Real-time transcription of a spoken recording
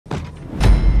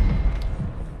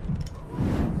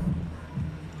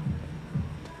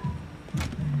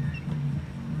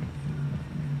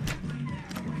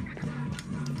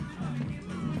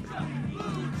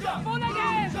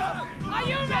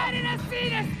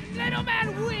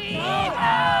gentlemen, we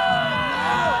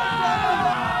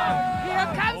Here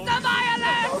comes the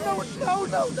violence! No!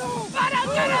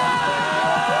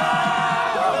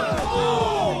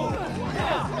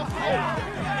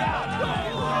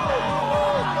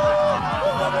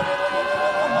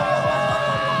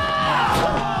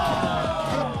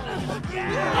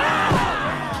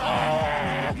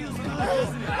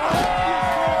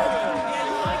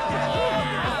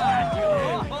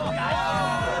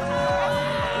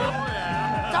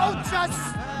 Don't just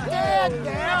stand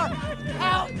there!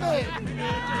 Help me!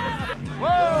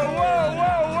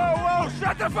 Whoa!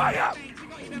 Shut the fuck up!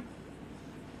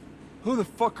 Who the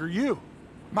fuck are you?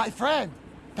 My friend.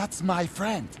 That's my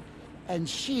friend. And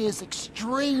she is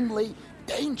extremely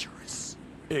dangerous.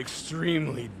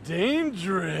 Extremely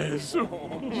dangerous.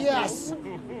 Yes,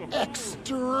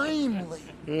 extremely.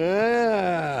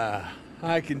 Yeah,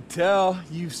 I can tell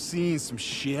you've seen some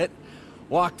shit.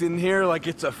 Walked in here like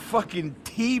it's a fucking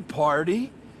tea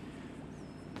party.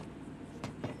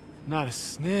 Not a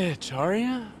snitch, are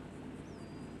ya?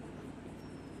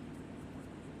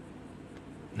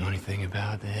 Know anything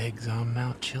about the eggs on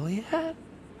Mount Chiliad?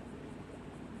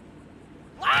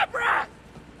 Labrat!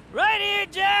 Right here,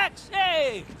 Jax!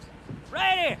 Hey!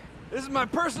 Right here! This is my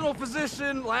personal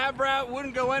physician. Labrat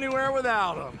wouldn't go anywhere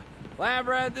without him.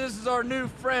 Labrat, this is our new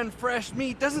friend, Fresh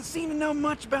Meat. Doesn't seem to know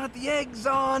much about the eggs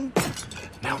on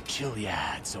Mount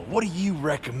Chiliad. So what do you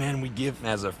recommend we give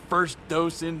as a first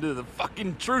dose into the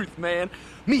fucking truth, man?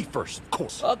 Me first, of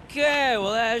course. Okay,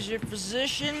 well, as your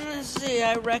physician, let's see,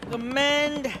 I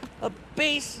recommend a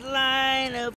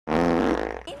baseline of...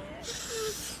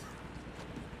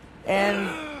 and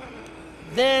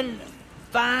then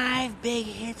 5 big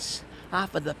hits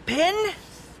off of the pen.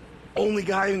 Only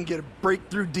guy who can get a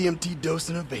breakthrough DMT dose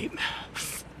in a vape.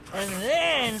 And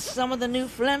then some of the new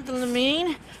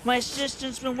phenethylamine my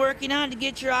assistant's been working on to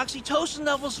get your oxytocin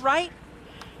levels right.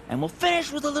 And we'll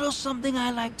finish with a little something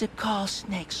I like to call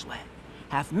snake sweat.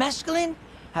 Half mescaline,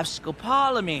 half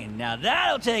scopolamine. Now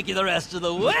that'll take you the rest of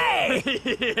the way!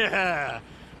 Yeah!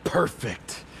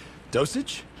 Perfect.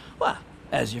 Dosage? Well,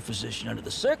 as your physician under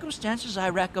the circumstances, I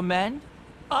recommend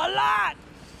a lot!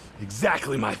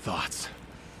 Exactly my thoughts.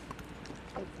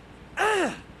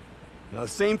 Now the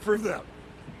same for them.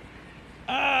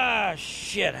 Ah,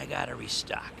 shit, I gotta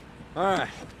restock. Alright,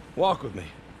 walk with me.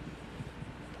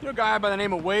 You know a guy by the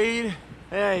name of Wade?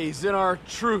 Hey, he's in our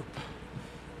troop.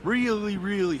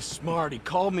 Really smart. He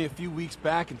called me a few weeks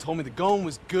back and told me the going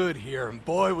was good here, and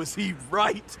boy was he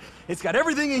right. It's got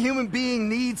everything a human being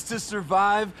needs to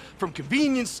survive, from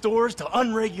convenience stores to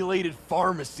unregulated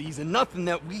pharmacies, and nothing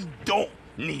that we don't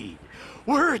need.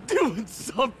 We're doing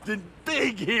something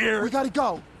big here. We gotta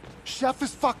go. Chef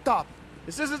is fucked up.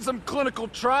 This isn't some clinical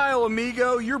trial,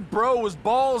 amigo. Your bro was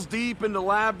balls deep into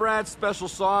Labrat's special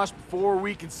sauce before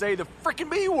we could say the frickin'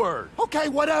 B word. Okay,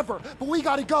 whatever, but we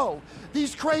gotta go.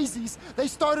 These crazies, they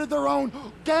started their own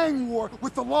gang war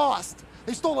with the Lost.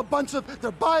 They stole a bunch of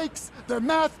their bikes, their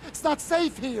meth. It's not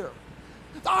safe here.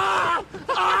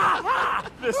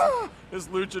 This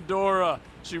luchadora,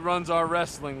 she runs our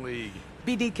wrestling league.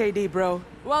 BDKD, bro.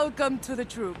 Welcome to the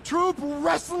troop. Troop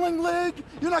Wrestling League?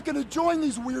 You're not gonna join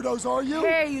these weirdos, are you?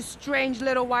 Hey, you strange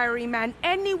little wiry man.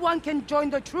 Anyone can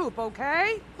join the troop,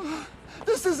 okay?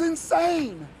 This is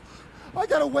insane. I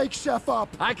gotta wake Chef up.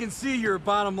 I can see you're a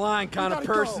bottom line kind of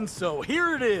gotta person, go. so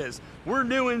here it is. We're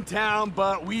new in town,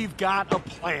 but we've got a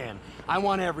plan. I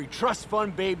want every trust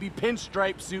fund baby,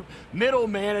 pinstripe suit, middle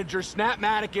manager,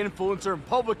 snapmatic influencer, and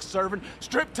public servant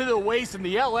stripped to the waist in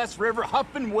the LS River,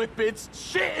 huffing whippets,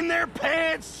 shit in their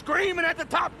pants, screaming at the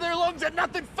top of their lungs that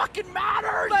nothing fucking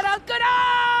matters! But I'll get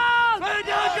out!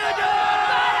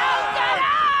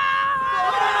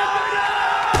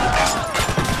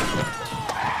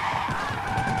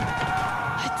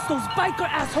 It's those biker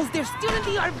assholes. They're stealing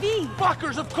the RV.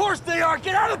 Fuckers, of course they are!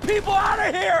 Get other people out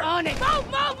of here! On it. Move!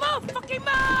 Fucking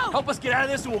move! Help us get out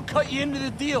of this and we'll cut you into the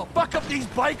deal. Fuck up these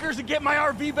bikers and get my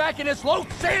RV back and it's Los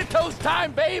Santos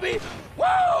time, baby!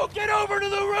 Whoa! Get over to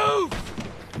the roof!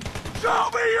 Show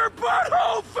me your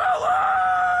butthole,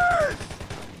 fellas!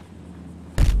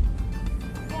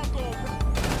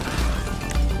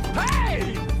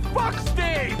 Hey! Fuck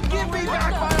Steve! Give me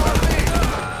back my RV!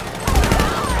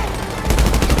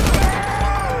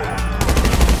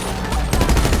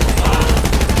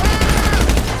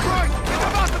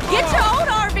 Get your own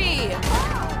RV!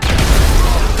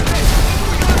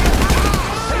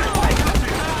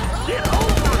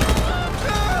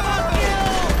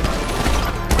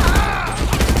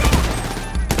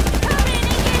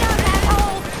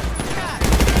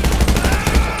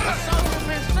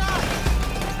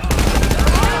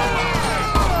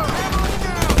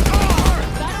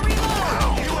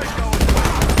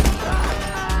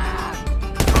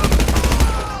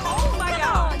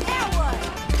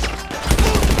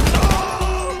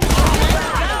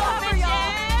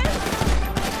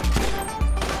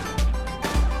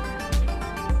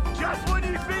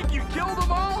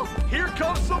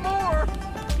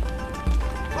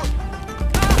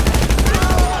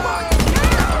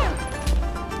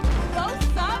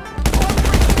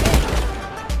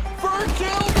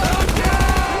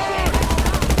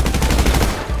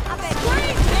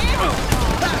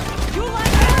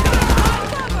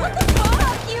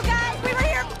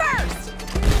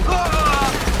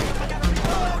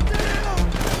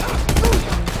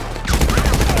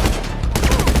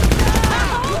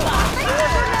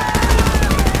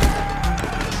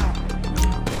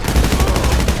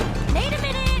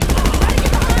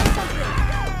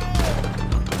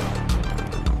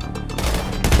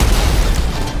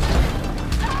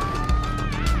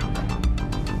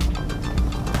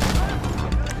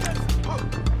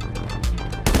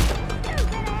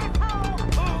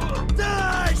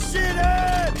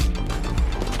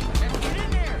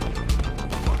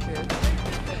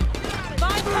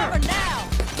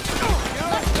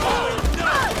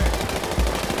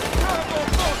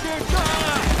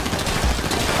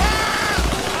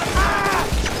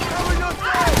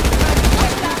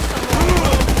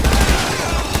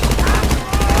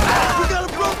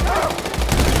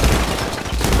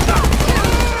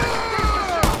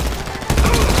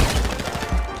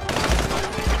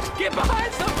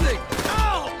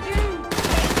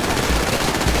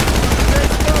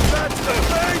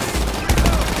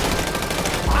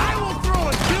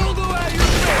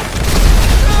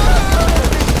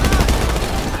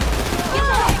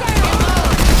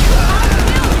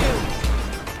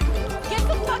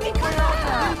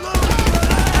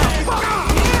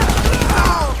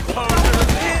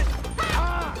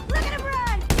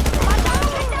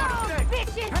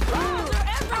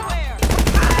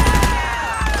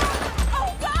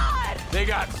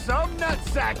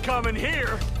 sack coming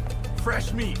here.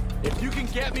 Fresh meat. If you can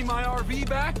get me my RV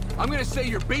back, I'm gonna say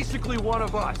you're basically one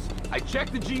of us. I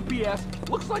checked the GPS.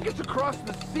 Looks like it's across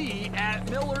the sea at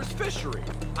Miller's Fishery.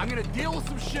 I'm gonna deal with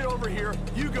some shit over here.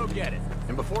 You go get it.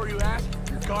 And before you ask,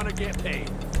 you're gonna get paid.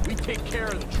 We take care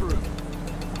of the truth.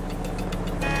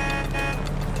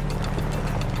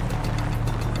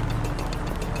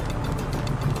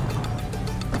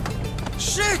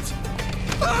 Shit!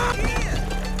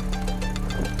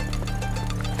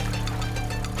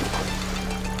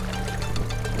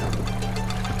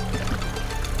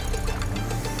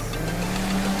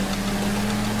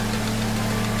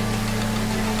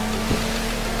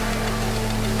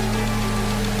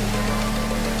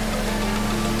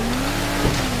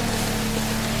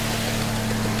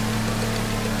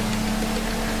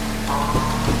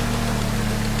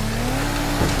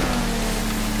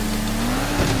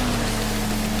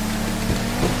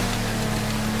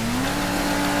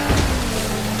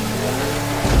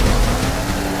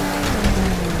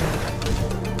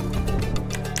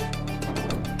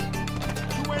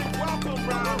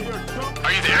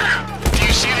 Are you there? Do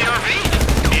you see the RV?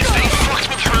 If they fucked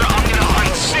with her, I'm gonna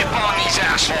unzip on these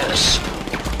assholes.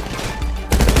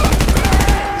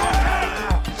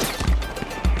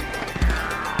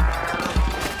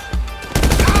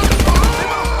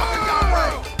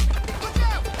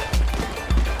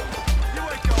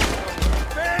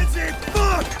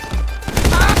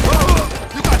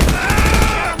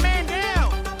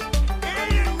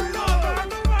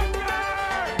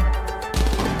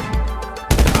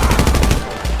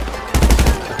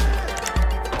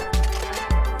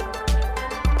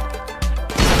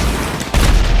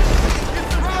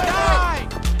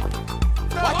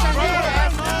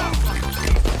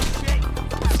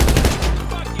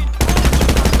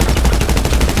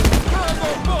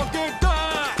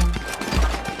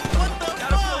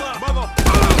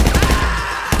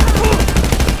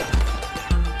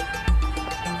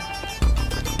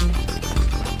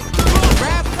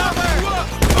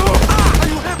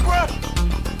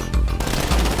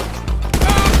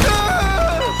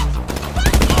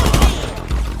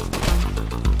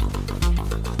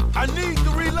 I need to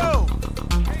reload!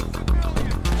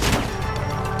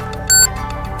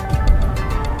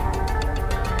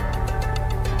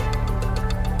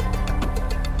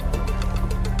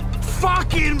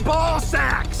 Fucking ball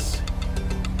sacks!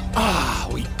 Ah,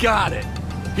 we got it.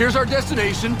 Here's our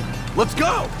destination. Let's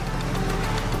go!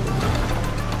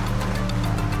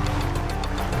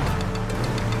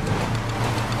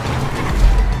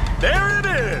 There it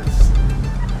is!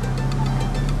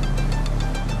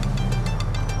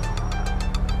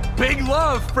 Big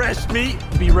love, fresh meat.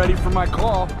 Be ready for my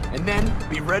call, and then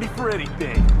be ready for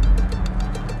anything.